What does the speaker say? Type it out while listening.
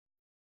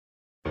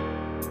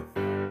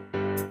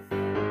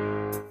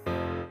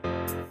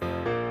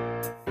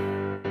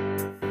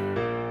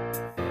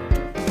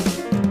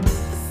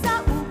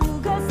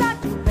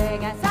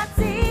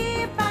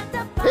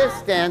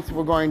dance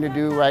we're going to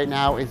do right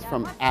now is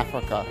from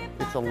Africa.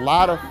 It's a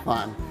lot of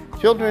fun.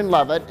 Children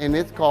love it, and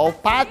it's called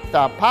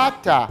Pata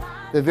Pata.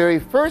 The very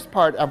first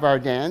part of our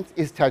dance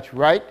is touch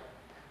right,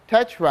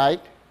 touch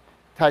left,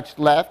 touch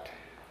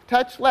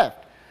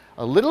left.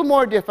 A little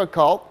more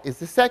difficult is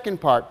the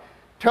second part.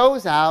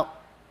 Toes out,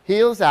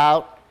 heels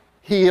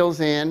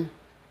in,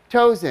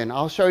 toes in.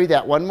 I'll show you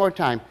that one more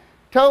time.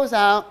 Toes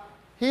out,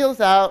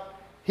 heels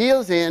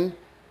in,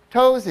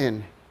 toes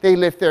in. They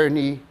lift their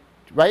knee,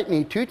 right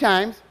knee 2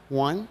 times.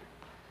 1,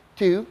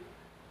 2.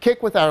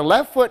 Kick with our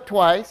left foot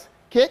twice.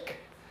 Kick,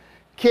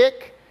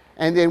 kick,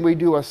 and then we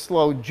do a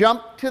slow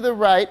jump to the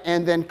right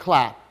and then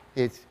clap.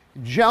 It's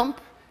jump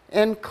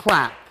and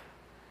clap.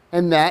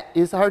 And that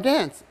is our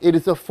dance. It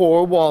is a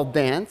 4-wall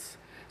dance.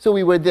 So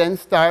we would then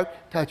start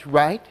touch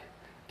right,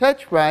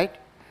 touch left,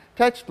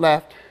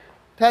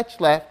 touch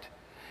left.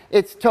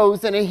 It's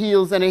toes and a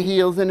heels and a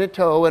heels and a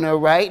toe and a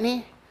right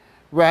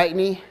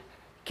knee,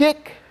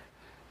 kick,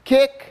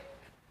 kick,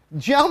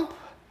 jump,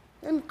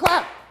 and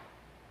clap.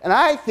 And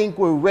I think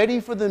we're ready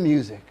for the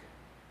music.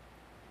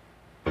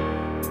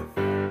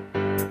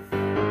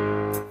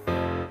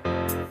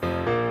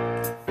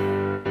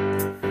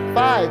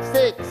 5,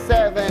 6,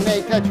 7,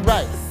 8, touch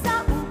right,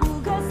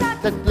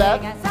 touch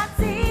left,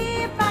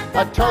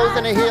 a toes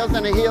and a heels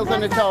and a heels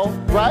and a toe,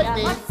 right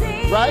knee,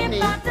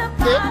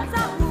 kick,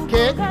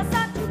 kick,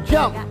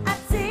 jump,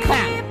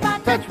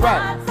 clap, touch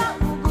right,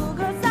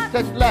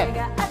 touch left,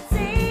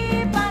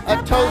 a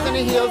toes and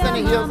a heels and a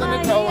heels and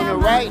a toe and a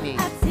right knee,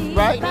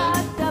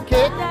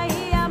 kick,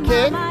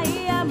 kick,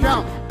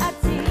 jump,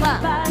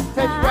 clap,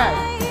 touch right,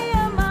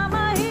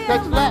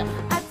 touch left,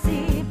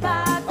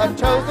 a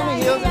toes and a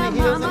heels and a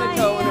heels and a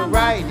toe and a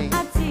right knee,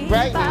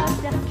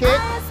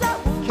 kick,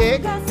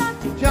 kick,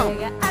 jump,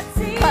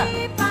 clap,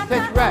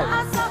 touch right,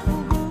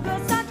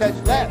 touch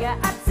left.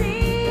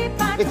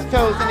 It's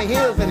toes and a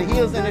heels and a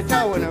heels and a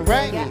toe and a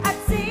right knee,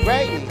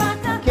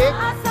 kick,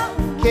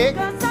 kick,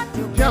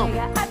 jump,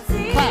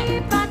 clap,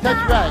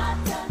 touch right,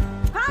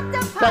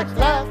 touch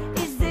left.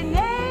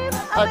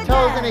 A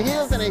toes and a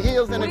heels and a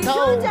heels and a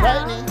toe,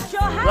 right knee,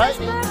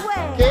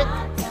 kick,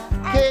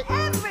 kick,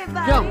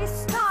 jump,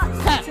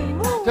 clap,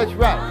 touch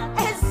right,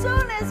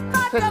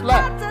 touch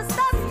left.